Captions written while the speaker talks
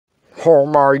Oh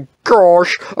my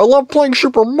gosh, I love playing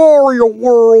Super Mario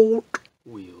World!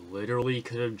 We literally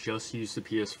could have just used the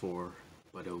PS4,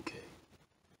 but okay.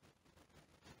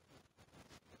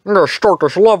 I'm gonna start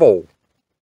this level.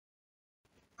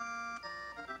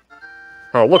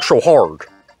 Oh, it looks so hard.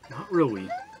 Not really.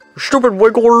 Stupid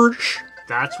wigglers!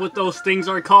 That's what those things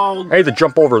are called? I had to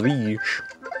jump over these.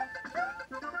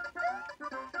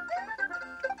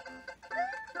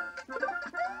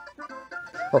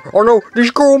 Oh no,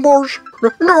 these Goombas!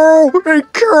 No, they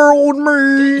killed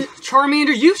me!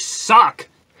 Charmander, you suck!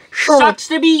 Sucks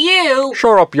to be you!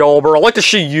 Shut up, Yulber. I'd like to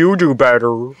see you do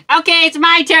better. Okay, it's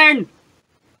my turn!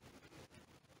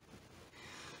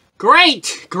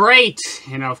 Great! Great!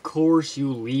 And of course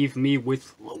you leave me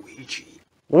with Luigi.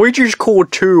 Luigi's cool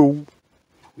too.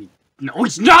 No,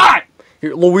 he's not!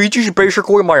 Luigi's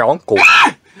basically my uncle.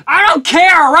 Ah! I don't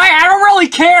care, alright? I don't really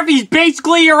care if he's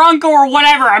basically your uncle or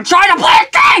whatever. I'm trying to play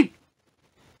a game!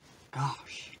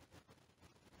 Gosh.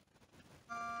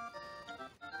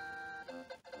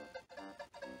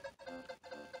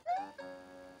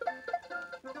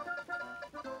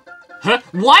 Huh?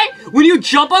 What? When you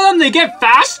jump on them, they get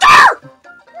faster?!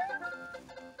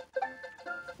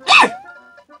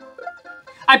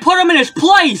 I put him in his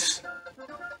place!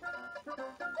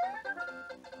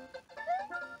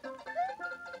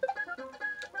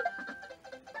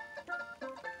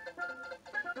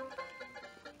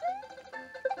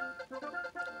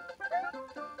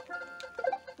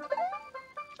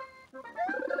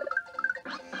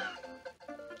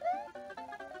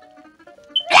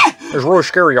 It's really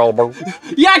scary, Yulber.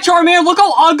 Yeah, Charmander, look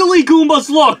how ugly Goombas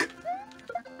look!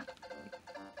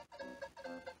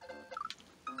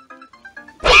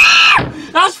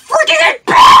 That's freaking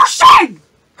embarrassing!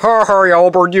 Ha ha,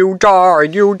 Yulber, you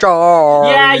died, you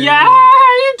died. Yeah,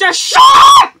 you just shut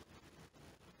up!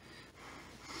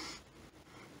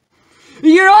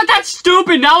 You know what, that's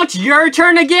stupid, now it's your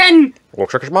turn again?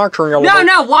 Looks like it's my turn, Yulber.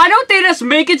 No, why don't they just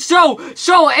make it so,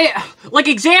 like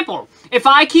example, if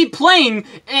I keep playing,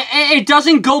 it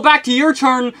doesn't go back to your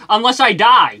turn unless I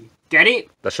die. Get it?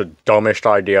 That's the dumbest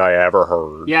idea I ever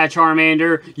heard. Yeah,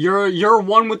 Charmander, you're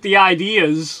one with the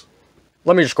ideas.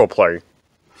 Let me just go play.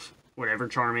 Whatever,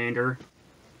 Charmander.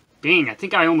 Dang, I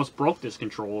think I almost broke this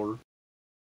controller.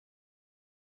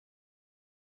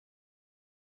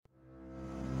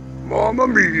 Mamma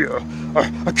mia!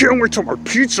 I can't wait till my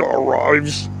pizza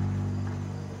arrives.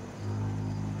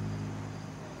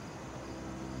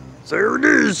 There it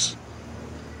is!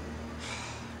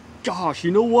 Gosh,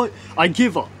 you know what? I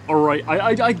give up, alright?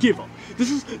 I give up.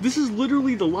 This is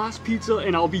literally the last pizza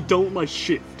and I'll be done with my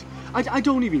shift. I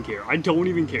don't even care. I don't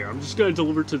even care. I'm just gonna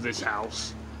deliver to this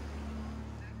house.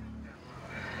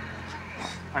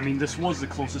 I mean, this was the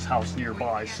closest house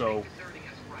nearby, so...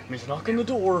 Let's knock on the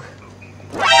door.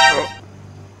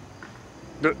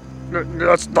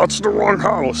 That's the wrong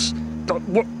house.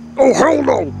 What? Oh, hell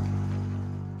no!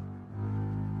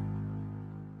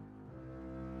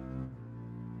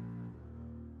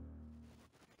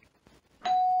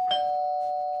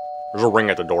 There's a ring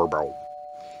at the doorbell.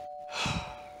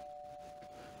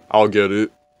 I'll get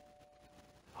it.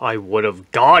 I would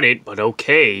have got it, but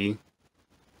okay.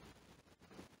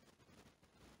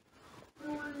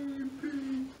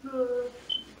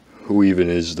 Who even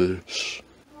is this?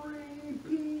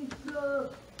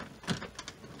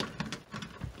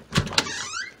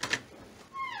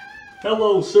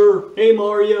 Hello, sir. Hey,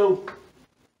 Mario.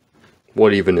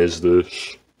 What even is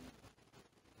this?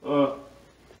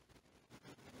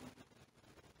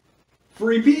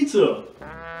 Free pizza.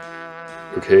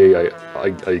 Okay, I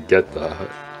get that.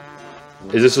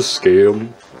 Is this a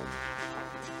scam?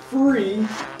 Free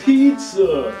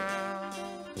pizza.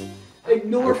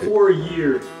 Ignore Okay. for a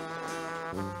year.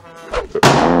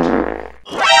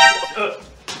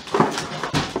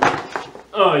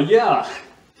 Yeah.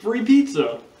 Free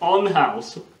pizza on the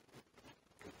house.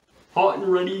 Hot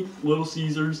and ready, Little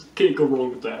Caesars. Can't go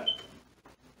wrong with that.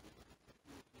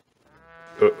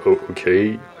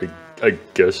 Okay, I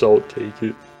guess I'll take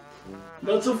it.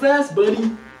 Not so fast,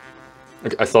 buddy.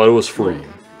 I thought it was free.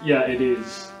 Yeah, it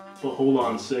is. But hold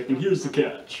on a second, here's the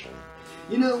catch.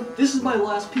 You know, this is my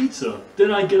last pizza.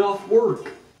 Then I get off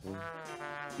work.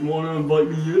 You wanna invite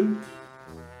me in?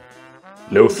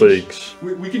 No thanks.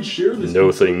 We can share this. No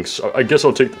pizza. thanks. I guess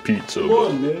I'll take the pizza. Come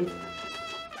on, man.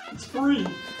 It's free.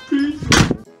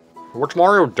 Pizza. What's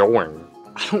Mario doing?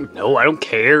 I don't know, I don't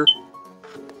care.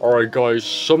 Alright guys,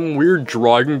 some weird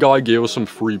dragon guy gave us some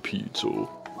free pizza.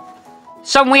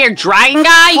 Some weird dragon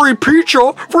guy? Free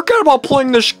pizza? Forget about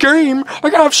playing this game! I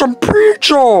gotta have some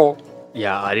pizza!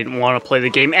 Yeah, I didn't want to play the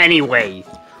game anyway.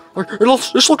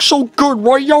 This looks so good,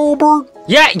 right, Yelbert?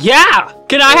 Yeah!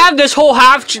 Can I have this whole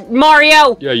half,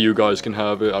 Mario? Yeah, you guys can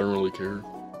have it. I don't really care.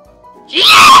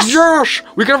 Yes! Yes!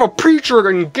 We can have a pizza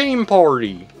and game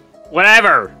party.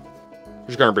 Whatever.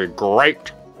 It's gonna be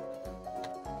great.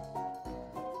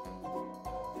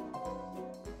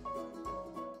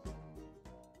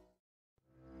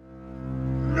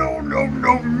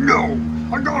 No!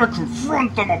 I gotta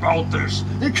confront them about this.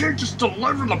 They can't just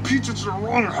deliver the pizza to the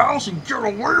wrong house and get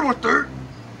away with it.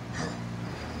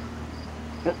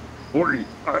 Wait,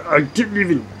 I didn't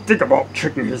even think about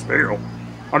checking his mail.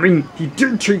 I mean, he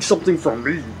did take something from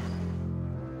me.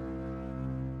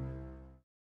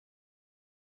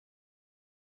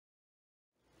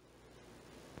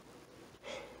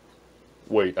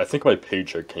 Wait, I think my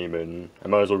paycheck came in. I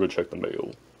might as well go check the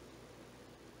mail.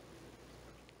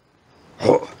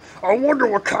 I wonder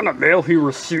what kind of mail he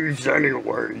receives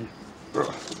anyway.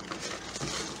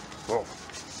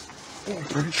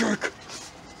 Paycheck.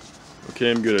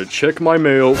 Okay, I'm gonna check my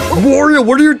mail. Wario,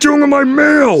 what are you doing in my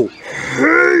mail?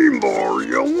 Hey,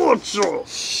 Mario, what's up?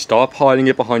 Stop hiding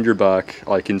it behind your back.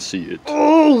 I can see it.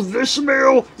 Oh, this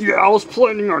mail? Yeah, I was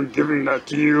planning on giving that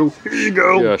to you. Here you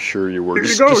go. Yeah, sure you were. Here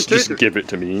you go, Just give it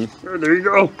to me. There you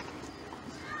go.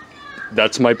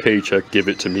 That's my paycheck. Give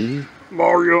it to me.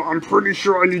 Mario, I'm pretty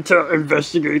sure I need to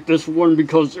investigate this one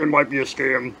because it might be a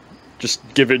scam. Just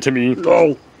give it to me.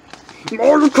 No.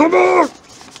 Mario, come on!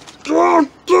 God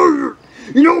dang it!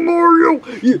 You know, Mario,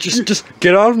 Just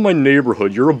get out of my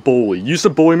neighborhood. You're a bully. You used to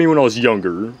bully me when I was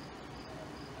younger.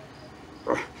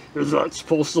 Is that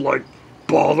supposed to, like,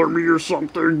 bother me or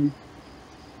something?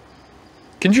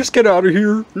 Can you just get out of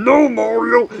here? No,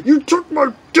 Mario! You took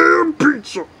my damn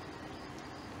pizza!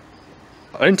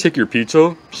 I didn't take your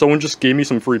pizza. Someone just gave me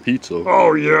some free pizza.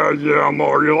 Oh, yeah,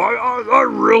 Mario. I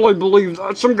really believe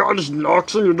that. Some guy just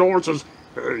knocks on your door and says,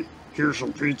 hey, here's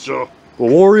some pizza. Well,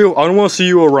 Wario, I don't want to see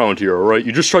you around here, alright?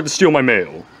 You just tried to steal my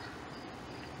mail.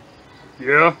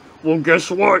 Yeah? Well, guess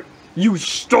what? You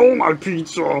stole my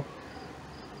pizza!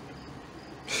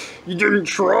 You didn't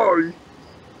try.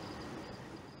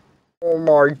 Oh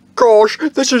my gosh,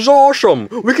 this is awesome!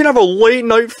 We can have a late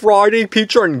night Friday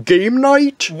pizza and game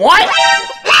night? What?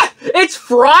 It's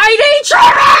Friday,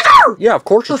 Charmander! Yeah, of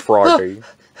course it's Friday.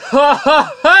 Ho ho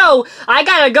ho! I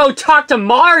gotta go talk to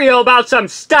Mario about some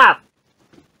stuff.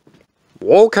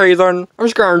 Okay then, I'm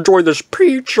just gonna enjoy this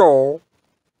pizza.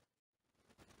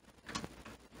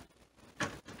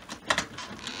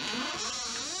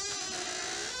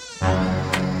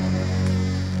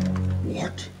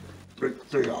 What?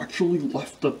 They actually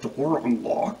left the door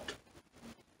unlocked?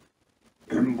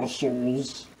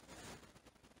 Imbeciles.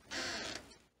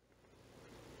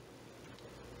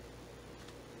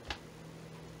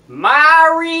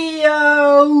 Mario!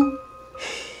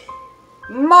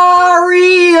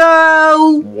 Mario!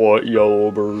 What,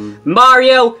 yellow bird?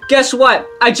 Mario, guess what?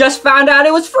 I just found out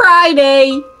it was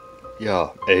Friday! Yeah,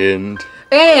 and?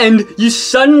 And you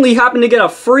suddenly happen to get a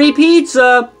free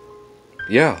pizza!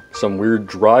 Yeah, some weird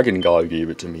dragon guy gave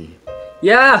it to me.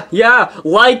 Yeah,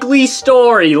 likely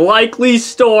story,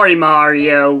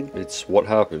 Mario. It's what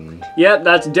happened. Yep,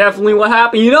 that's definitely what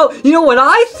happened. You know what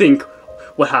I think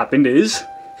what happened is?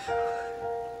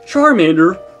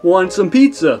 Charmander wanted some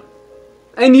pizza.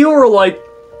 And you were like,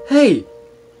 hey,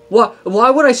 why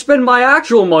would I spend my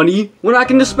actual money when I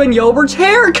can just spend Yelbert's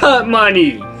haircut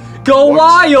money? Go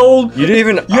wild! You didn't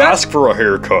even ask for a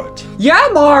haircut. Yeah,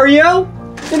 Mario!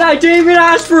 And I didn't even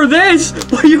ask for this,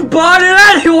 but you bought it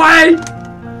anyway!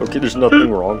 Okay, there's nothing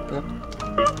wrong with that.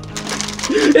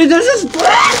 This is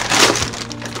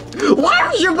why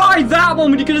would you buy that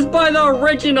one when you could just buy the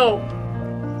original?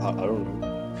 I don't know.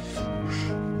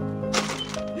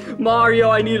 Mario,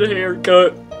 I need a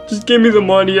haircut. Just give me the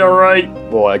money, alright?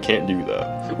 Well, I can't do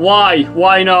that. Why?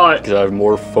 Why not? Because I have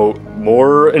more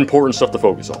important stuff to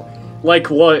focus on.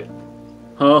 Like what?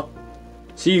 Huh?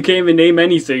 See, you can't even name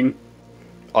anything.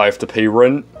 I have to pay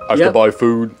rent, I have to buy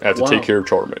food, I have to Wow. take care of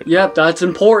Charmander. Yep, that's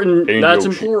important. And That's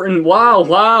Yoshi. important.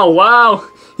 Wow.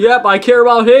 Yep, I care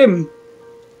about him.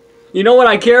 You know what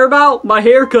I care about? My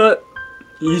haircut.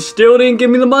 You still didn't give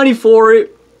me the money for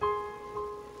it.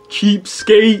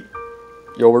 Cheapskate.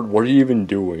 Yelbert, what are you even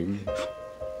doing?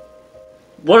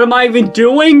 What am I even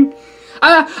doing?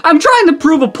 I'm trying to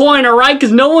prove a point, alright?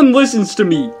 Because no one listens to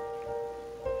me.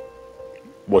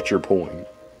 What's your point?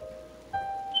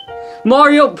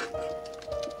 Mario...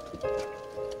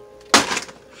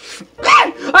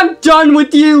 I'm done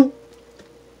with you!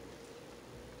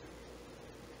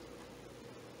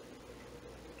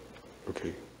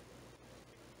 Okay.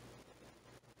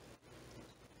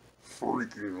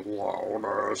 Freaking loud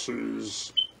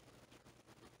asses.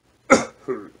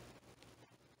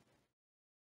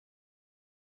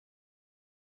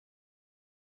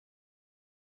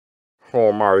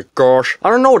 Oh my gosh. I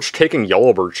don't know what's taking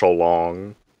Yellowbird so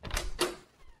long.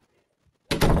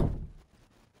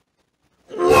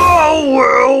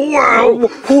 Well.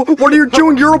 What are you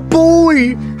doing? You're a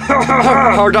bully!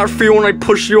 How'd that feel when I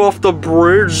pushed you off the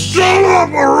bridge? Shut up,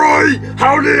 alright?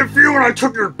 How did it feel when I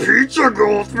took your pizza,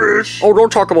 goldfish? Oh,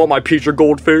 don't talk about my pizza,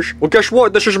 goldfish. Well, guess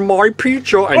what? This is my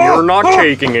pizza, and you're not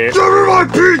taking it. Give me my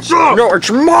pizza! No, it's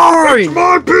mine! It's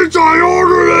my pizza, I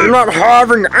ordered it! You're not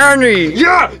having any!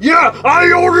 Yeah,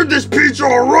 I ordered this pizza,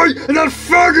 alright? And that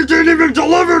faggot didn't even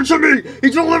deliver it to me! He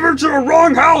delivered to the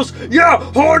wrong house! Yeah,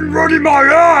 hard and ready my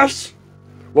ass!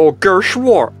 Well, guess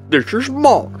what? This is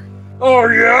mine. Oh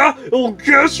yeah? Well,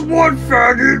 guess what,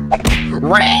 faggot?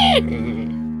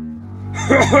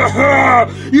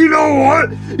 You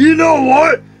know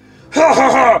what? Ha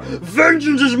ha ha!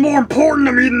 Vengeance is more important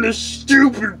to me than this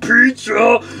stupid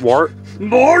pizza! What?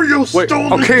 Mario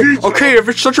stole this pizza! Okay, if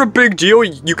it's such a big deal,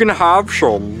 you can have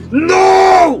some.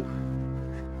 No!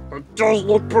 It does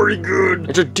look pretty good.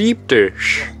 It's a deep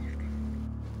dish.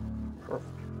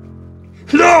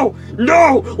 No!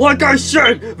 Like I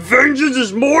said, vengeance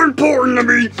is more important to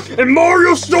me, and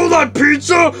Mario stole that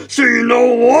pizza, so you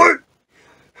know what?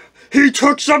 He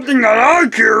took something that I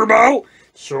care about,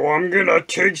 so I'm gonna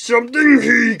take something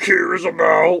he cares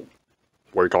about.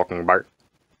 What are you talking about?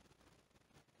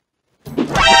 Shut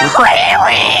up,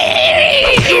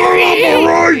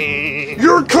 alright?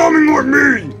 You're coming with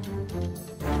me!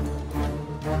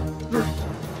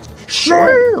 Shut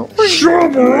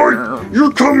up, alright?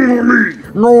 You're coming with me!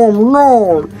 No, I'm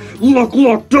not!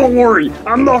 Look, don't worry.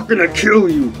 I'm not gonna kill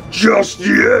you just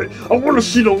yet. I wanna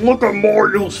see the look on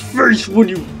Mario's face when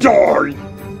you die.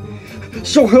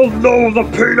 So he'll know the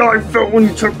pain I felt when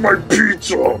he took my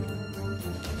pizza.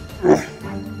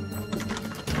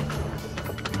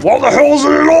 Why the hell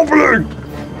isn't it opening?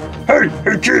 Hey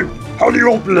kid, how do you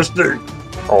open this thing?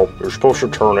 Oh, you're supposed to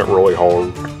turn it really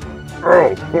hard.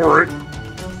 Oh, alright.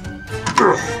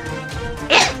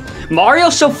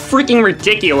 Mario's so freaking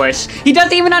ridiculous. He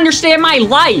doesn't even understand my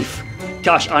life.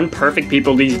 Gosh, unperfect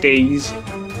people these days.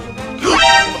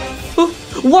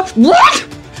 What?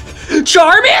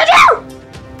 Charmander?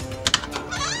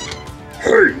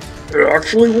 Hey, it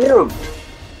actually worked.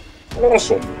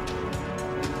 Awesome.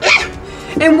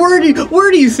 And where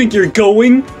do you think you're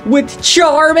going with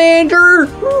Charmander?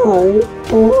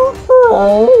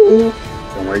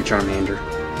 Don't worry, Charmander.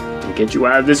 I'll get you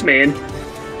out of this, man.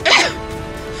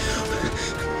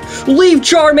 Leave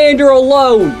Charmander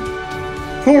alone!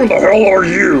 Who the hell are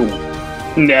you?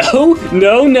 No.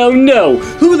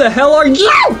 Who the hell are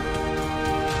you?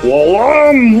 Well,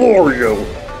 I'm Wario.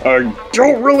 I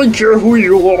don't really care who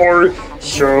you are,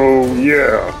 so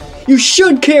yeah. You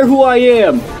should care who I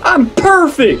am. I'm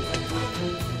perfect.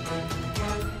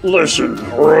 Listen,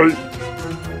 alright?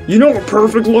 You know what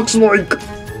perfect looks like?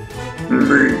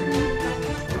 Me.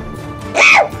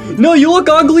 No, you look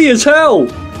ugly as hell.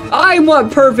 I'm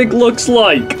what perfect looks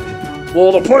like.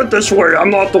 Well, to put it this way, I'm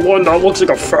not the one that looks like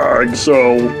a fag,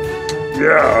 so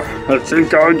yeah, I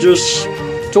think I just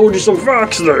told you some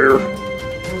facts there.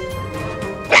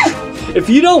 If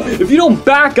you don't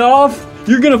back off,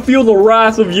 you're gonna feel the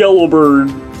wrath of Yellowbird.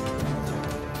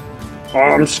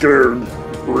 I'm scared.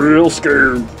 Real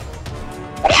scared.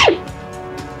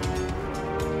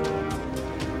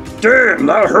 Damn,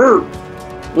 that hurt.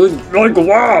 Like,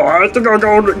 wow, I think I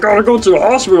gotta go to the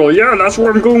hospital. Yeah, that's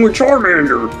where I'm going with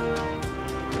Charmander.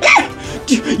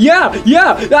 Yeah,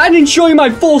 I didn't show you my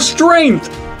full strength.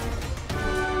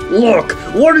 Look,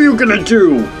 what are you gonna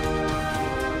do?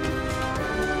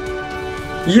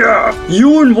 Yeah,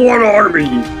 you and one army.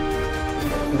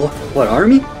 What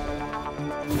army?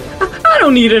 I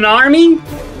don't need an army.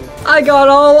 I got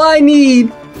all I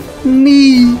need.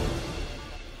 Me.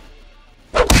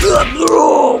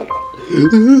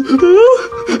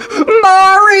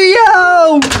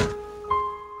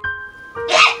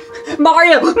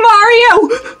 Mario!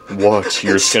 What?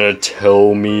 You're just gonna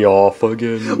tell me off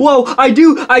again? Well,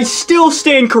 I still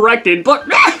stand corrected, but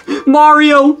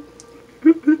Mario!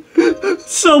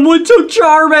 Someone took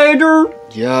Charmander!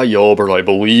 Yeah, Yelbert, I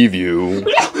believe you.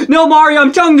 No, Mario,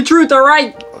 I'm telling the truth,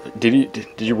 alright? Did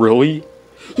you really?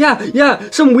 Yeah,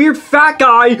 some weird fat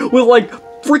guy with, like,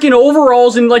 freaking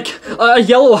overalls and, like, a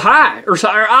yellow hat or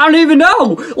something. I don't even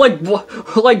know!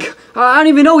 I don't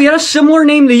even know, he had a similar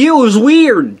name to you, it was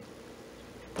weird.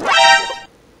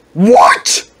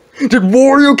 What? Did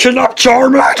Wario kidnap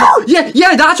Charmander?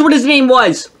 Yeah, that's what his name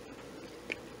was!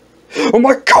 Oh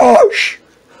my gosh!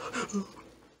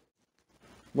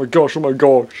 Oh my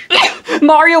gosh.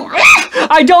 Mario,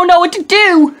 I don't know what to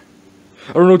do!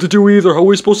 I don't know what to do either. How are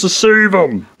we supposed to save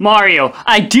him? Mario,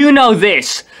 I do know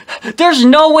this. There's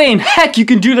no way in heck you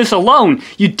can do this alone.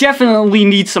 You definitely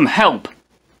need some help.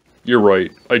 You're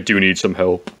right. I do need some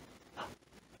help.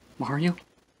 Mario?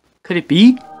 Could it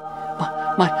be?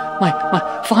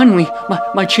 Finally,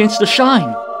 my chance to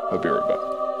shine. I'll be right back.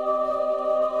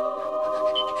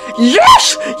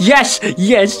 Yes! Yes!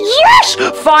 Yes! Yes!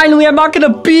 Finally, I'm not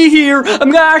gonna be here!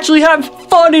 I'm gonna actually have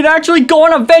fun and actually go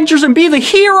on adventures and be the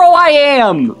hero I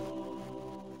am!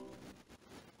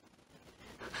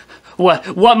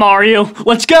 What, Mario?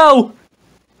 Let's go!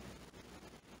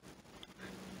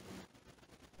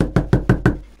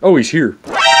 Oh, he's here.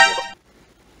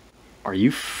 Are you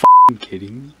f***ing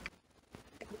kidding me?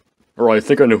 Alright, I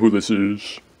think I know who this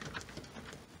is.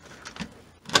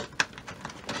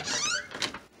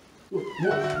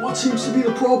 What seems to be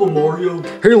the problem, Mario?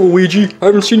 Hey, Luigi. I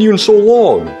haven't seen you in so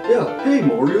long. Yeah, hey,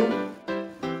 Mario.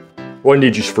 Well, I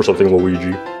need you for something,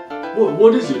 Luigi.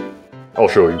 What is it? I'll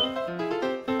show you.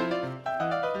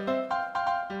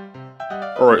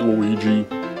 Alright, Luigi.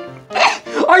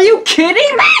 Are you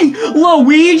kidding me?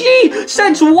 Luigi?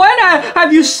 Since when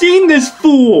have you seen this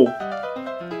fool?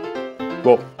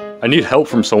 Well, I need help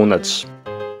from someone that's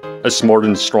as smart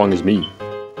and strong as me.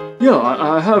 Yeah,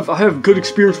 I have good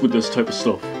experience with this type of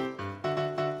stuff.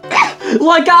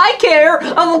 Like I care!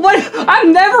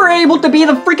 I'm never able to be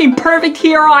the freaking perfect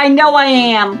hero I know I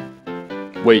am!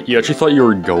 Wait, you actually thought you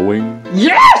were going?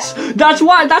 Yes! That's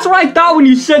what I thought when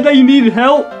you said that you needed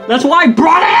help! That's why I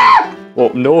brought it up!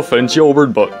 Well, no offense,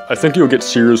 Yelbert, but I think you'll get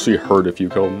seriously hurt if you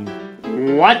come.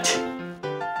 What?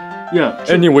 Yeah.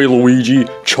 Anyway, Luigi,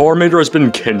 Charmander has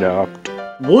been kidnapped.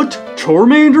 What?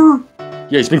 Charmander?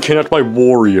 Yeah, he's been kidnapped by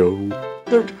Wario.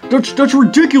 That's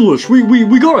ridiculous.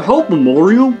 We gotta help him,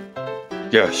 Mario.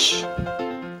 Yes.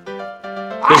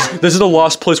 This is the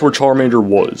last place where Charmander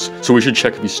was, so we should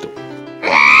check if he's still.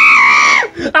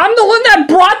 I'm the one that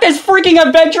brought this freaking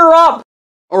adventure up!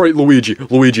 Alright,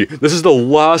 Luigi, this is the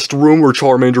last room where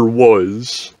Charmander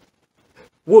was.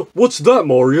 What's that,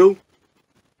 Mario?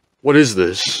 What is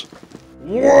this?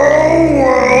 Well,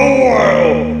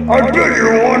 I bet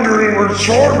you're wondering where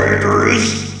Charmander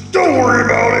is. Don't worry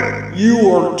about it.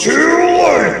 You are too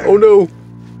late. Oh no.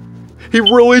 He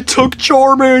really took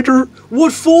Charmander.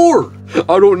 What for?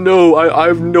 I don't know. I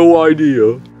have no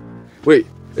idea. Wait,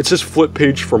 it says flip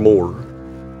page for more.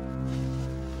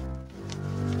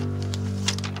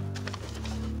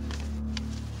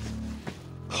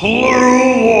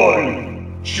 Clue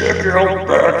 1. Check out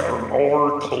back for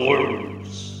more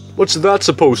clues. What's that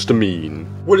supposed to mean?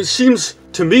 What it seems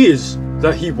to me is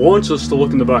that he wants us to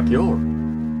look in the backyard.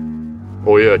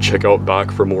 Oh yeah, check out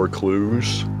back for more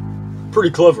clues.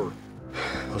 Pretty clever.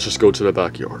 Let's just go to the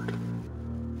backyard.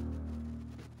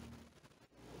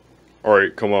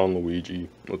 Alright, come on, Luigi.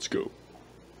 Let's go.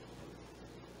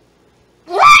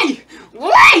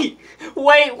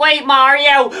 Wait,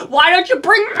 Mario! Why don't you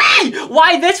bring me?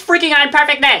 Why this freaking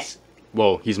unperfectness?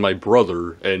 Well, he's my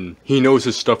brother, and he knows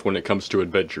his stuff when it comes to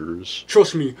adventures.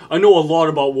 Trust me, I know a lot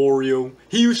about Wario.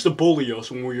 He used to bully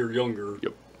us when we were younger.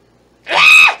 Yep.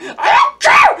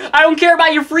 I don't care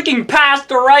about your freaking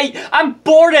past, alright? I'm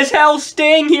bored as hell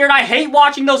staying here and I hate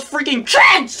watching those freaking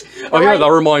kids! Oh yeah, that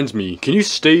reminds me. Can you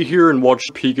stay here and watch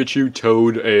Pikachu,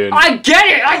 Toad, and... I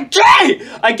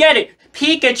get it!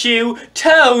 Pikachu,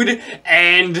 Toad,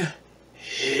 and...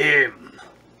 him.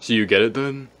 So you get it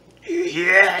then?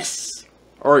 Yes!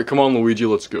 Alright, come on, Luigi,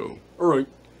 let's go. Alright.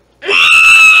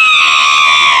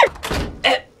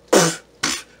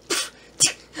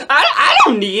 I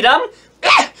don't need them!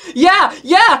 Yeah!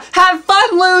 Have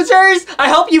fun, losers! I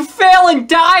hope you fail and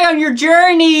die on your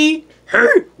journey!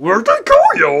 Hey, where'd they go,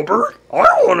 Yelbert? I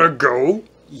wanna go.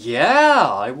 Yeah,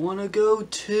 I wanna go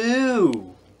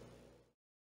too.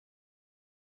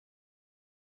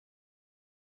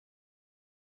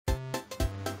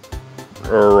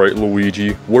 Alright,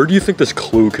 Luigi, where do you think this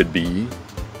clue could be?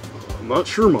 I'm not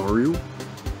sure, Mario.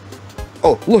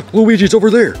 Oh, look, Luigi's over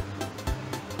there!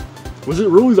 Was it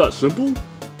really that simple?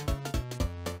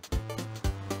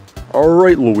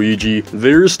 Alright, Luigi,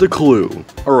 there's the clue.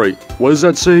 Alright, what does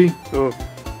that say?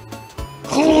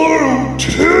 Clue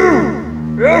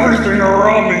 2! Everything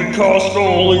around me costs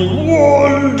only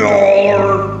 $1!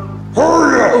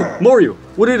 Hurry up! Oh, Mario,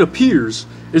 what it appears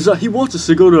is that he wants us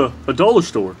to go to a dollar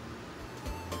store.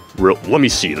 Let me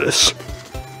see this.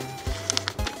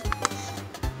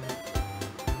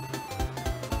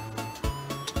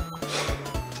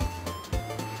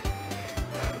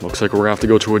 Looks like we're gonna have to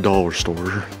go to a dollar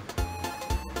store.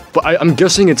 But I'm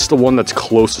guessing it's the one that's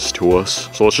closest to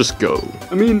us, so let's just go.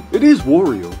 I mean, it is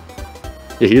Wario.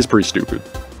 Yeah, he is pretty stupid.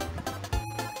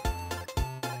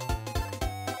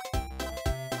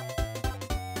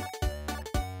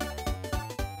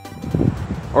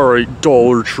 Alright,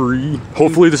 Dollar Tree.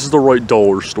 Hopefully this is the right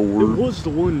dollar store. It was the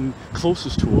one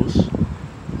closest to us.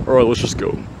 Alright, let's just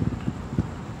go.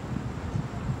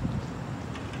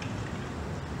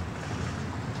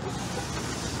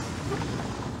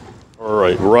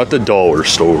 Alright, we're at the dollar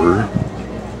store.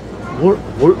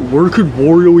 Where could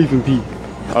Wario even be?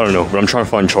 I don't know, but I'm trying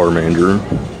to find Charmander.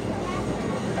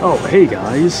 Oh, hey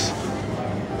guys.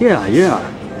 Yeah.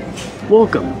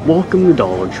 Welcome to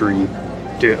Dollar Tree.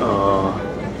 Do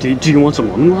you want some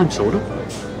lemon lime soda?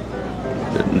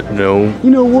 No. You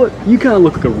know what? You kind of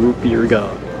look like a root beer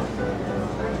guy.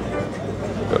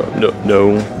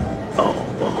 No. Oh,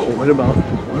 what about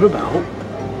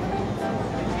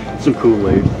some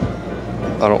Kool-Aid?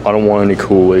 I don't want any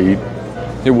Kool-Aid.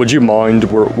 Hey, would you mind?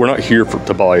 We're not here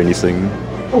to buy anything.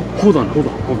 Oh, hold on.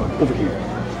 Over here.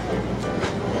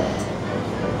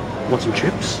 Want some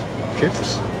chips?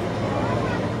 Chips?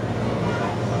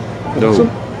 No.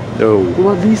 No.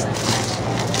 What about these?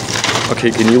 Okay,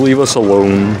 can you leave us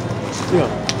alone? Yeah.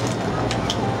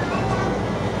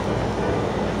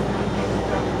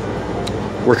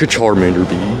 Where could Charmander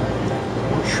be?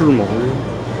 Not sure, Mario.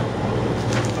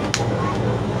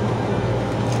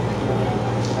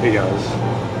 Hey guys,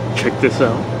 check this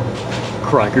out.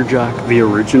 Cracker Jack, the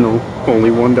original, only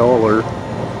 $1.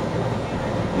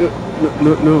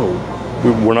 No.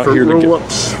 We're not here to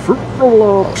get... Fruit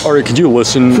roll-ups. Alright, could you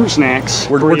listen? Fruit snacks.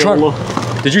 We're trying...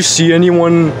 Did you see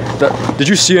anyone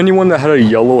that had a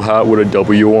yellow hat with a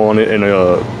W on it and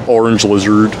a orange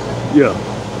lizard? Yeah.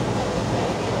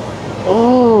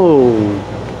 Oh.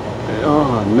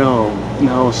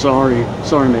 No, sorry,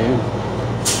 man.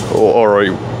 Oh,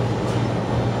 alright.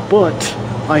 But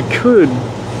I could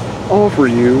offer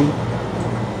you.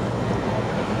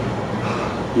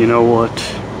 You know what?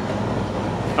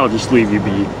 I'll just leave you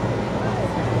be.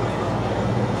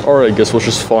 Alright, guess let's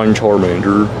just find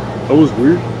Charmander. That was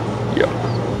weird. Yeah.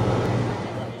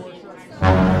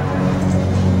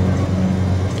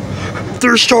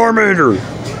 There's Charmander!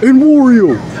 And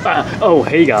Wario! Oh,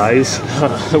 hey guys.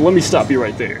 Let me stop you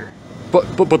right there.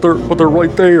 But they're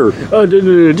right there. No,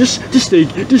 just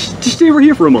stay over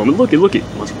here for a moment. Look it.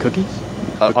 Want some cookies?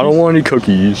 I don't want any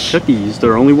cookies. Cookies,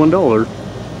 they're only $1.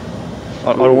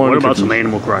 I don't want What any about cookies. some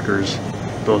animal crackers?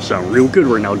 Those sound real good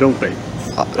right now, don't they?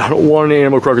 I don't want any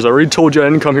animal crackers. I already told you I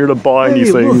didn't come here to buy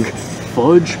anything. Look.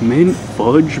 Fudge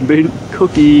mint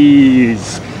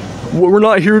cookies. We're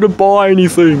not here to buy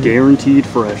anything. Guaranteed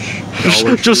fresh.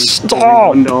 Just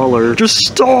stop. $1. Just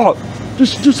stop.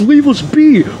 Just leave us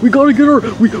be. We gotta get our.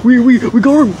 We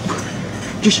gotta.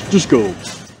 Just go.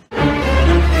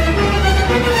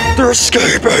 They're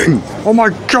escaping. Oh my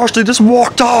gosh, they just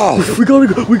walked off. We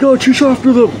gotta chase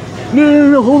after them.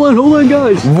 No. Hold on,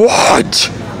 guys.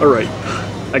 What? All right,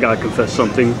 I gotta confess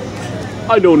something.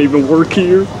 I don't even work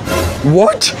here.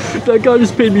 What? That guy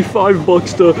just paid me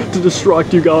 $5 to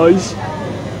distract you guys.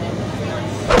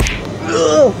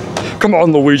 Come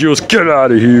on, Luigi, let's get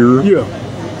out of here. Yeah.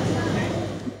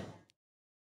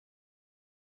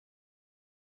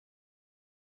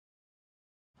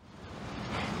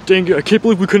 Dang it, I can't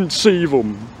believe we couldn't save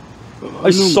him. I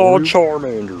saw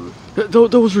Charmander.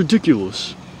 That was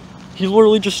ridiculous. He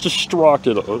literally just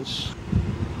distracted us.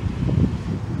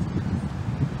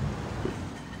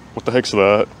 What the heck's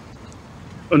that?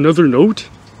 Another note?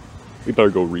 We better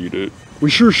go read it. We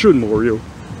sure should, Mario.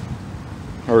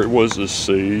 Alright, what does this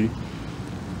say?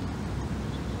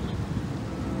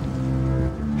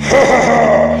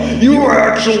 You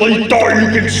actually thought you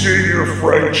could see your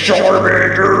friend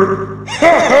Charmander?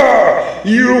 Haha!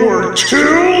 You were too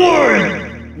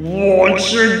late!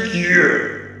 Once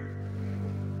again!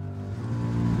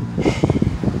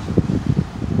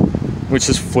 Let's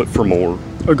just flip for more.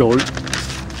 I got it.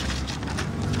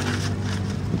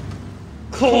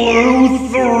 Clue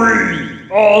 3!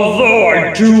 Although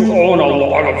I do own a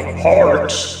lot of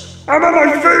parts, I'm at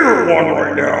my favorite one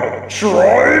right now.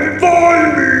 Try and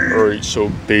find me! Alright, so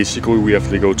basically we have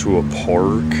to go to a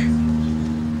park.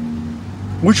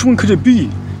 Which one could it be?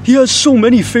 He has so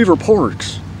many favorite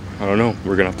parks. I don't know,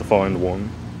 we're gonna have to find one.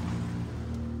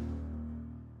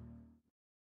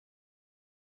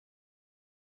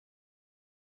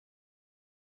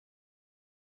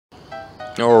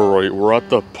 Alright, we're at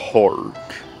the park.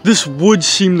 This would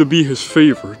seem to be his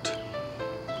favorite.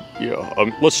 Yeah,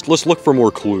 let's look for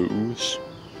more clues.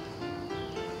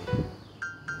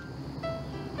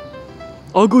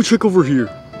 I'll go check over here.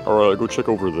 Alright, I'll go check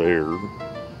over there.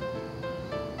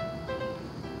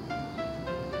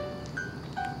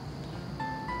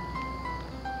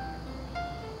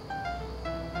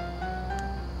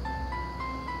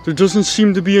 There doesn't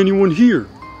seem to be anyone here.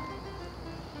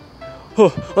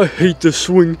 Oh, I hate this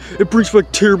swing. It brings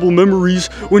back terrible memories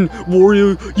when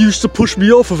Wario used to push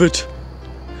me off of it.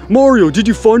 Mario, did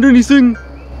you find anything? No,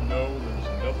 there's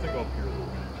nothing up here,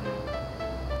 Luigi.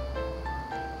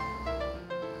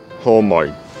 Oh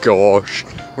my gosh.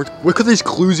 What could these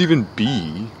clues even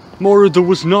be? Mario, there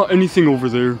was not anything over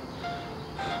there.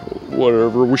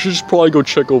 Whatever, we should just probably go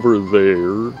check over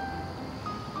there.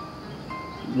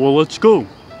 Well, let's go.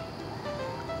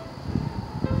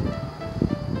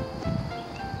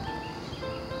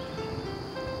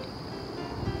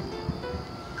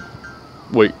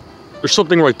 Wait, there's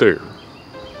something right there.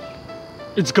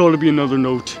 It's gotta be another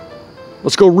note.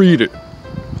 Let's go read it.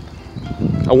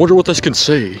 I wonder what this can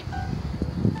say.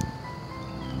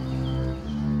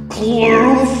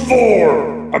 Clue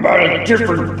 4. I'm at a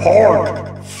different park.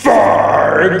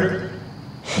 Fag.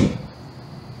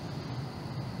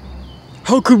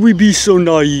 How could we be so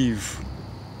naive?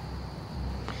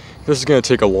 This is gonna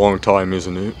take a long time,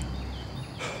 isn't it?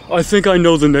 I think I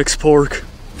know the next park.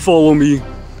 Follow me.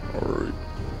 Alright.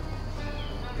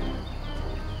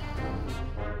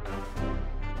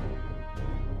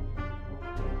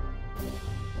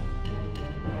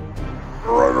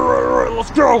 Alright,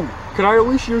 let's go. Can I at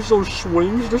least use those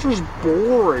swings? This is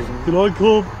boring. Can I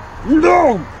come?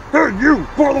 No! Hey, you!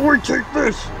 By the way, take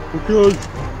this! Okay.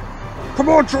 Come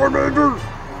on, Charmander!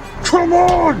 Come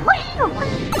on!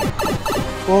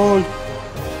 Bye.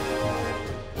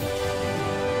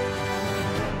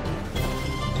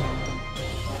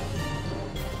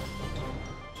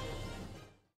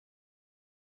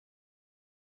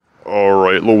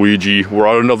 Alright, Luigi, we're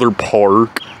at another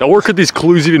park. Now where could these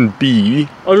clues even be?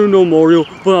 I don't know, Mario,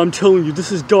 but I'm telling you, this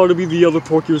has gotta be the other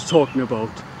park he was talking about.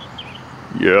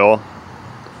 Yeah.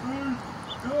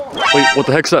 Wait, what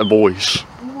the heck's that voice?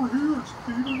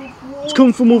 It's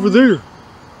coming from over there.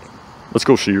 Let's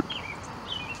go see it.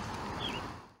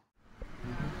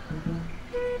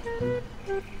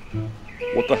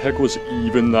 What the heck was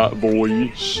even that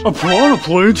voice? A piranha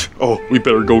plant? Oh, we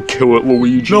better go kill it,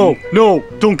 Luigi. No, no,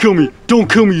 don't kill me. Don't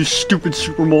kill me, you stupid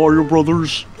Super Mario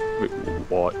Brothers. Wait,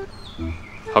 what?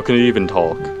 How can it even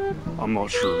talk? I'm not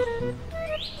sure.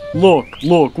 Look,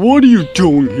 what are you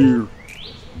doing here?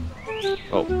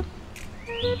 Oh.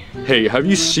 Hey, have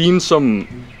you seen some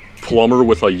plumber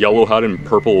with a yellow hat and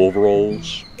purple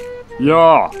overalls?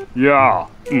 Yeah.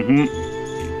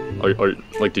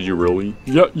 Like, did you really?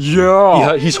 Yeah.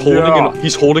 Yeah, he's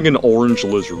holding an orange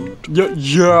lizard.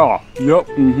 Yeah.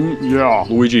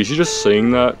 Luigi, is he just saying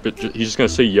that? But he's just gonna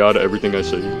say yeah to everything I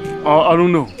say? I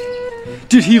don't know.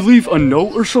 Did he leave a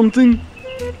note or something?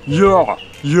 Yeah.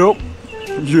 Yep.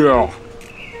 Yeah.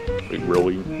 Like,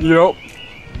 really? Yep.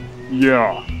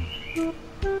 Yeah.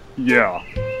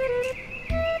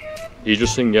 He's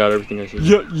just saying yeah to everything I say?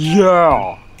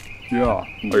 Yeah.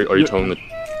 Are you telling the...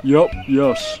 Yep,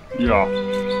 yes, yeah.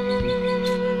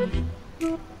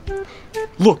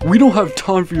 Look, we don't have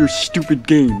time for your stupid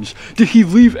games. Did he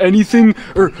leave anything,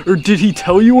 or did he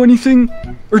tell you anything?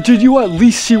 Or did you at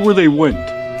least see where they went?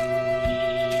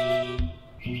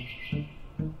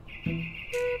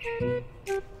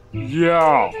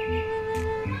 Yeah.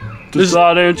 Does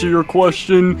that answer your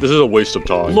question? This is a waste of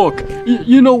time. Look,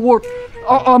 you know what?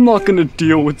 I'm not gonna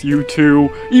deal with you two,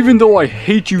 even though I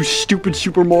hate you stupid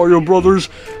Super Mario Brothers.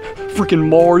 Freaking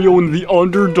Mario and the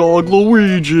underdog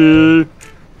Luigi.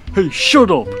 Hey, shut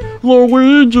up.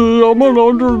 Luigi, I'm an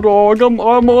underdog. I'm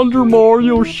under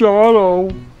Mario's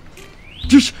shadow.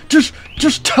 Just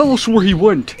tell us where he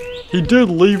went. He did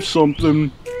leave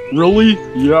something. Really?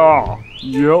 Yeah.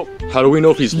 Yep. How do we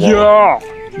know if he's lost?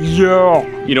 Yeah.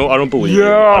 You know, I don't believe it.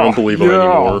 I don't believe it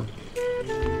anymore.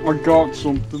 I got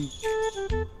something.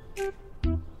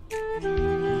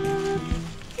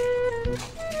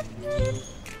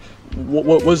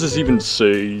 What does this even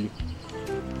say?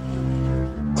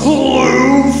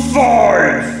 Clue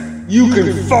 5! You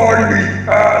can find me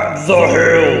at the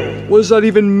hill! What does that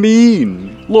even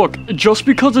mean? Look, just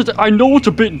because I know it's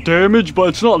a bit damaged, but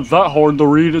it's not that hard to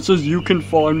read. It says you can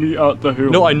find me at the hill.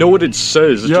 No, I know what it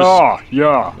says. It's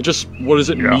yeah. It just, what does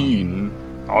it mean?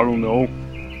 I don't know.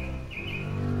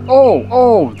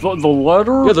 Oh, the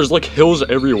letter? Yeah, there's like hills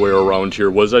everywhere around here.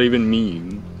 What does that even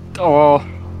mean?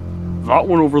 That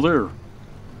one over there.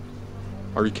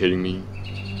 Are you kidding me?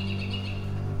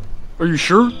 Are you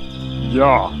sure?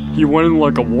 Yeah, he went in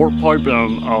like a warp pipe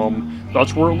and,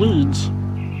 that's where it leads.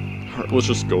 Alright, let's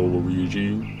just go,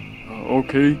 Luigi.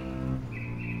 Okay.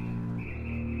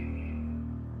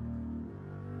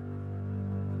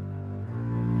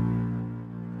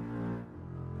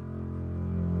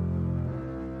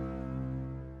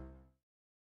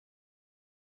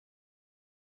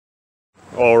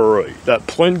 Alright. That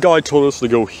plant guy told us to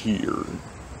go here.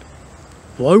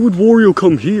 Why would Wario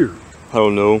come here? I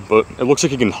don't know, but it looks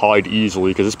like he can hide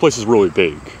easily because this place is really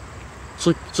big.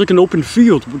 It's like an open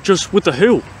field, just with a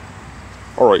hill.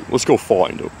 Alright, let's go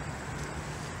find him.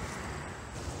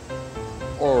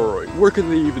 Alright, where can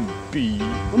they even be?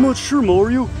 I'm not sure,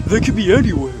 Mario. They could be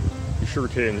anywhere. You sure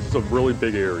can, this is a really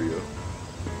big area.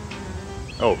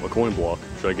 Oh, a coin block.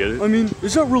 Should I get it? I mean,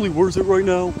 is that really worth it right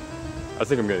now? I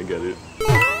think I'm gonna get it.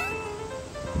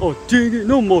 Oh, dang it,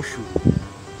 no mushroom.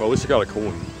 Well, at least I got a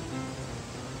coin.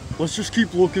 Let's just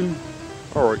keep looking.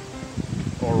 Alright.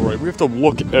 Alright, we have to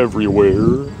look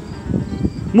everywhere.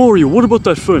 Mario, what about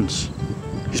that fence?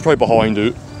 He's probably behind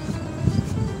it.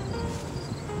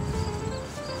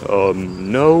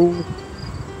 No.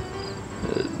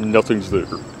 Nothing's there.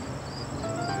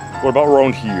 What about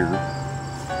around here?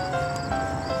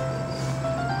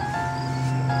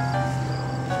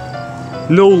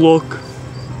 No luck.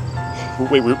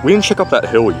 Wait, we didn't check out that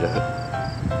hill yet.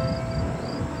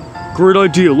 Great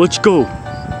idea, let's go.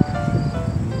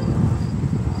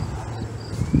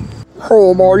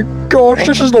 Oh my gosh,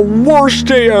 this is the worst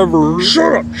day ever!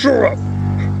 Shut up, shut up!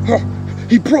 Huh.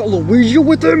 He brought Luigi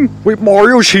with him? Wait,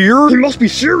 Mario's here? He must be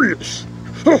serious!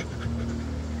 Huh.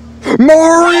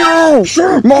 Mario!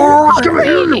 Shut up! Mario! He's gonna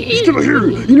hear you! He's gonna hear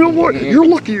you! You know what? You're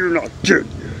lucky you're not dead.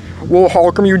 Well,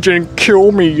 how come you didn't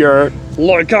kill me yet?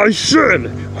 Like I said,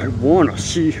 I want to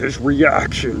see his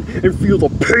reaction and feel the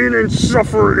pain and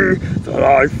suffering that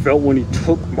I felt when he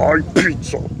took my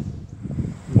pizza.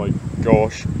 My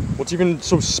gosh, what's even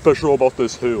so special about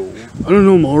this hill? I don't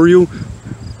know, Mario.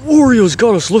 Wario's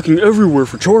got us looking everywhere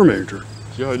for Charmander.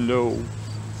 Yeah, I know.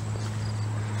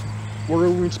 Where are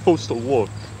we supposed to look?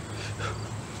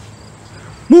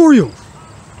 Mario!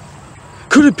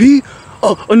 Could it be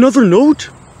another note?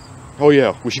 Oh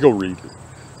yeah, we should go read it.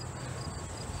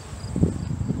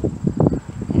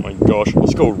 Oh my gosh,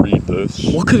 let's go read this.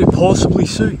 What could it possibly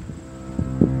say?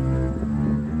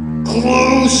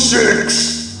 Clue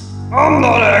 6. I'm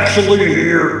not actually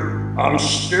here. I'm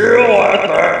still at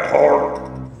that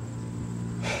park.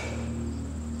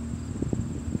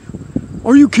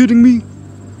 Are you kidding me?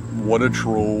 What a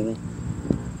troll.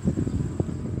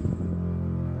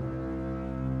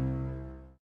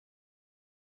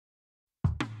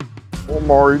 Oh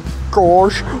my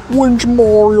gosh, when's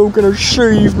Mario gonna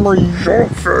save me? Shut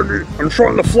up, faggot. I'm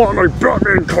trying to fly my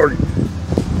Batman kite.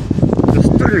 This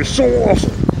thing is so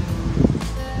awesome.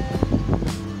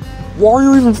 Why are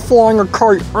you even flying a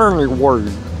kite anyway?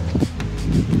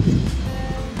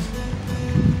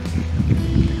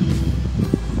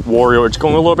 Wario, it's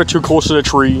going a little bit too close to the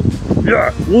tree.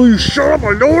 Yeah, will you shut up?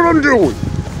 I know what I'm doing.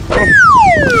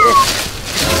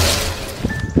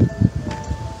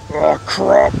 Oh,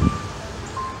 crap.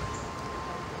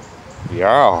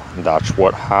 Yeah, that's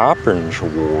what happens,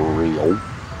 Wario.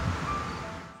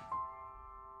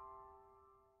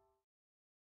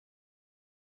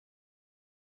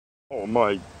 Oh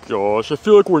my gosh, I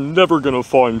feel like we're never gonna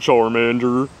find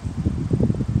Charmander.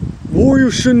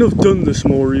 Wario shouldn't have done this,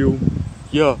 Mario.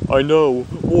 Yeah, I know.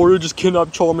 Wario just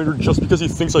kidnapped Charmander just because he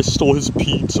thinks I stole his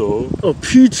pizza. A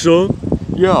pizza?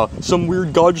 Yeah, some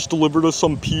weird guy just delivered us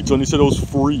some pizza and he said it was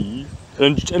free.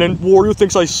 And then Wario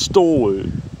thinks I stole it.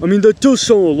 I mean, that does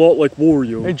sound a lot like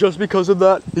Wario. And just because of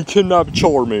that, he kidnapped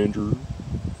Charmander.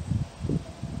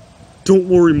 Don't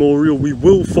worry, Mario, we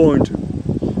will find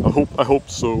him. I hope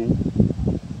so.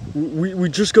 We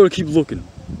just gotta keep looking.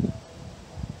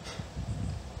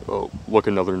 Oh, look,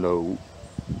 another note.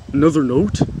 Another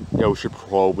note? Yeah, we should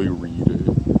probably read it.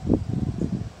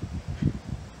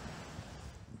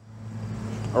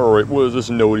 Alright, what does this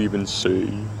note even say?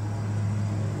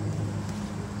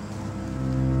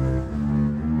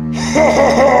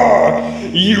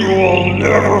 You will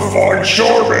never find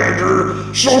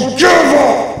Charmander, so give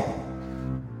up!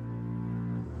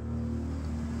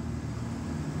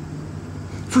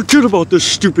 Forget about this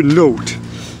stupid note.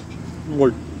 Oh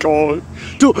my god.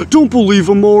 Don't believe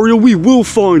him, Mario. We will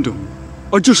find him.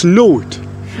 I just know it.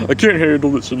 I can't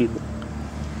handle this anymore.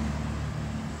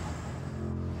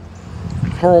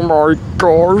 Oh my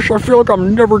gosh, I feel like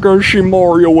I'm never gonna see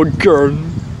Mario again.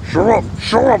 Shut up,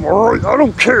 alright? I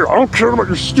don't care about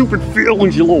your stupid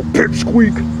feelings, you little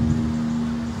pipsqueak.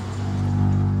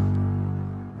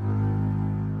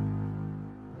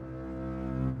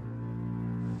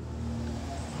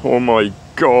 Oh my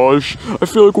gosh, I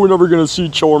feel like we're never gonna see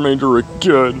Charmander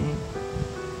again.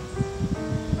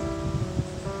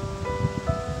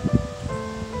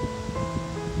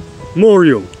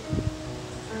 Mario.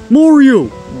 Mario!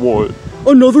 What?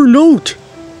 Another note!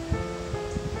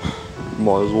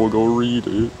 Might as well go read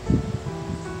it.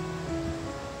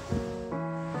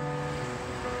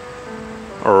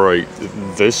 Alright,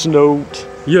 this note?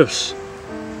 Yes.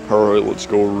 Alright, let's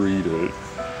go read it.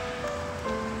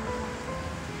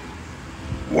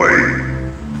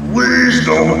 Wait, please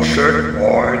don't check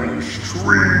behind this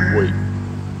tree. Wait.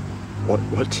 What?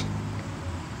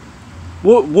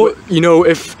 What? You know,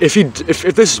 if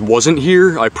this wasn't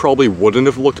here, I probably wouldn't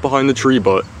have looked behind the tree,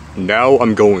 but now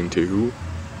I'm going to.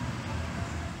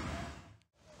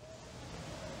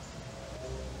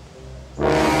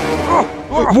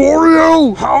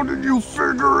 Wario, how did you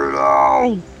figure it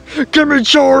out? Give me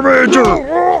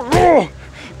Charmander!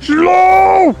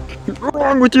 Slow! What's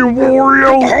wrong with you,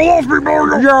 Wario? Hold off me,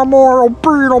 Mario! Yeah, Mario,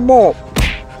 beat him up!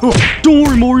 Oh, don't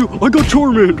worry, Mario. I got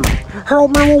Charmander.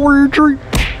 Help me, Luigi!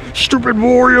 Stupid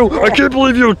Wario, I can't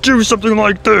believe you'll do something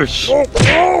like this!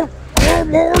 Oh,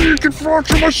 Mario, you can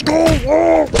fracture my skull!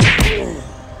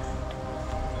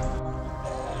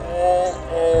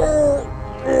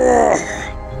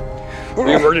 Are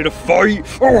you ready to fight?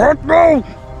 Oh, heck no!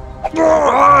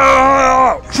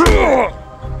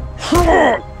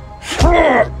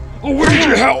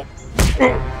 Luigi, help!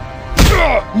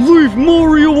 Leave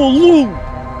Mario alone.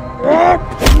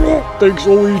 Thanks,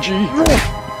 Luigi.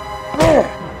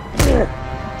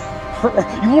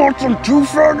 You want some too,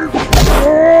 faggot?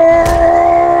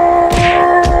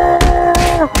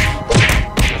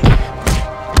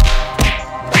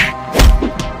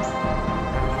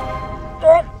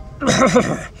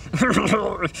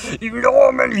 You know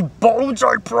how many bones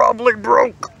I probably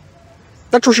broke?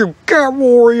 That's what you get,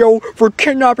 Wario, for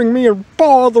kidnapping me and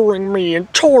bothering me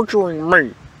and torturing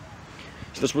me.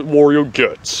 That's what Wario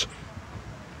gets.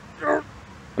 I'm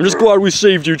just glad we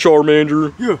saved you,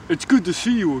 Charmander. Yeah, it's good to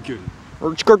see you again.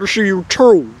 It's good to see you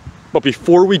too. But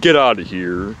before we get out of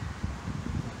here,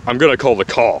 I'm gonna call the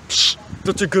cops.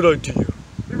 That's a good idea.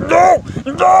 No!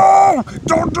 No!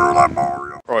 Don't do that,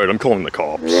 Mario! Alright, I'm calling the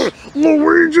cops.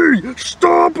 Luigi!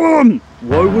 Stop him!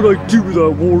 Why would I do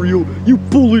that, Wario? You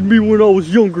bullied me when I was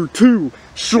younger, too.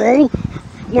 So?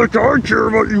 Like I care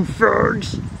about you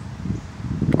fags!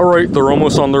 Alright, they're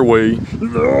almost on their way.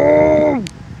 No!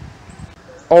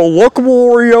 Oh, look,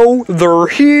 Wario! They're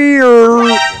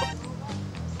here!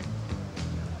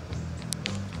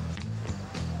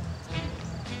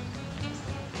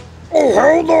 Oh,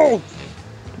 hell no!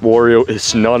 Wario,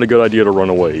 it's not a good idea to run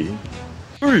away.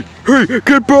 Hey,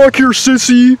 get back here,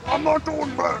 sissy! I'm not going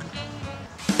back!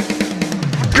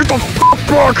 Get the f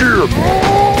back here!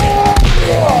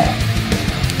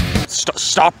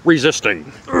 Stop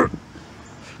resisting.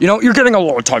 You know, you're getting a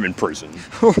long time in prison.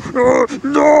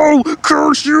 No!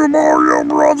 Curse you, Mario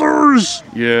Brothers!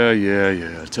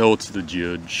 Yeah. Tell it to the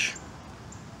judge.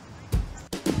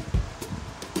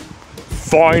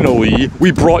 Finally, we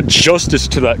brought justice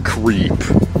to that creep.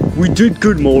 We did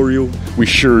good, Mario. We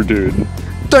sure did.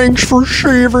 Thanks for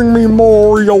saving me,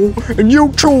 Mario. And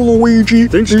you too, Luigi.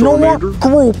 Thanks, you know what? Charmander.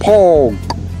 Group hug.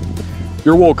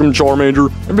 You're welcome,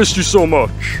 Charmander. I missed you so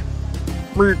much.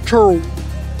 Me too.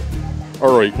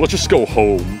 Alright, let's just go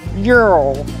home.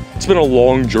 Yeah. It's been a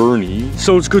long journey.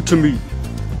 Sounds good to me.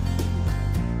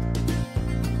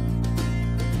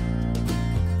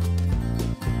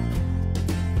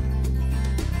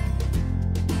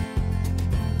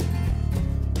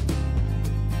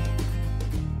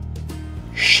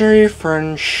 Safe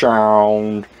and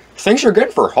sound. Thanks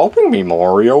again for helping me,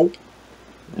 Mario.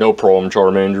 No problem,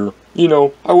 Charmander. You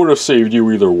know, I would have saved you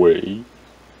either way.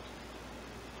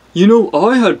 You know,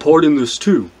 I had part in this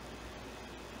too.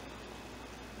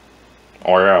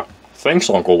 Oh yeah. Thanks,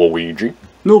 Uncle Luigi.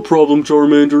 No problem,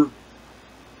 Charmander.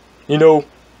 You know,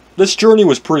 this journey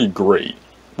was pretty great.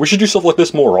 We should do stuff like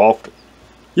this more often.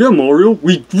 Yeah, Mario,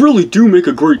 we really do make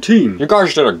a great team. You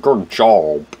guys did a good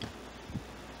job.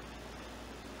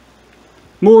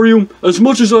 Mario, as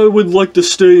much as I would like to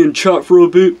stay and chat for a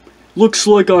bit, looks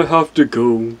like I have to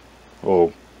go.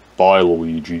 Oh, bye,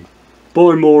 Luigi.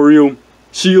 Bye, Mario.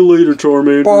 See you later,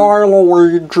 Charmander. Bye,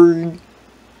 Luigi.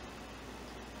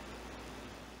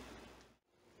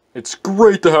 It's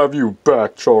great to have you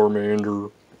back,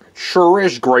 Charmander. Sure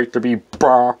is great to be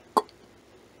back.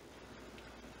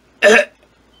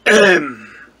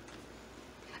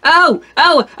 Oh,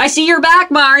 I see you're back,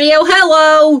 Mario.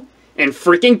 Hello. And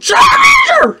freaking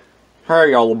Charmander!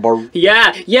 Hey, Yellowbird.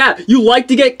 Yeah, you like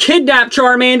to get kidnapped,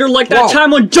 Charmander, like that Whoa.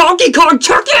 time when Donkey Kong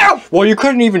took you! Well, you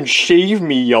couldn't even save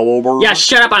me, Yellowbird. Yeah,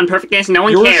 shut up on perfectness, no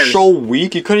one You're cares. so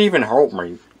weak, you couldn't even help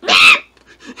me.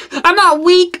 I'm not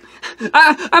weak!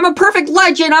 I'm a perfect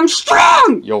legend, I'm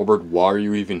strong! Yellowbird, why are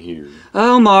you even here?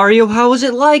 Oh, Mario, how was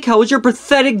it like? How was your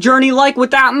pathetic journey like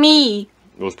without me?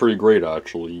 It was pretty great,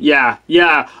 actually. Yeah,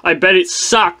 I bet it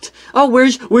sucked. Oh,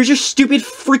 where's your stupid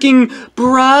freaking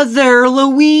brother,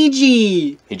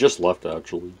 Luigi? He just left,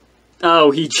 actually.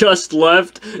 Oh, he just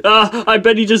left? I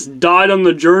bet he just died on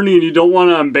the journey and you don't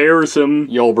want to embarrass him.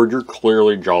 Yelbert, you're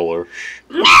clearly jealous.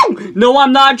 No,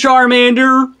 I'm not,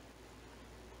 Charmander!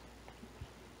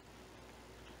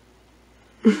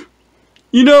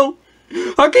 You know,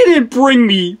 how can it bring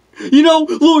me? You know,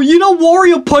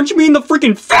 Wario punched me in the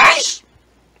freaking face!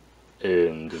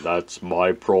 And that's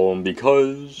my problem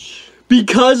because...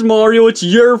 Because, Mario, it's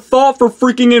your fault for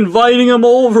freaking inviting him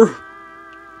over.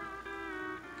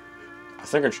 I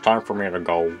think it's time for me to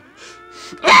go.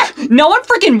 No one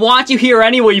freaking wants you here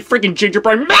anyway, you freaking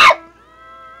gingerbread.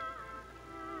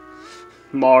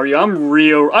 Mario, I'm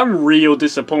real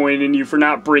disappointed in you for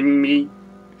not bringing me.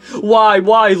 Why,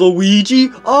 Luigi?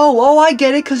 Oh, I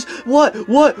get it, cause what,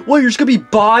 you're just gonna be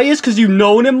biased cause you've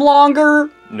known him longer?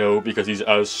 No, because he's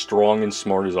as strong and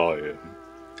smart as I am.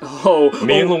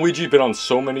 Me and Luigi have been on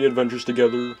so many adventures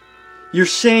together. You're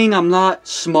saying I'm not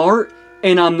smart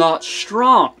and I'm not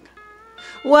strong.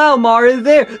 Well, Mario,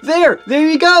 there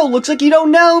you go. Looks like you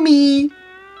don't know me.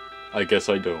 I guess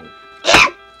I don't.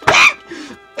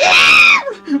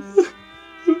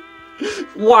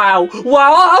 Wow,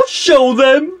 I'll show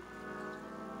them.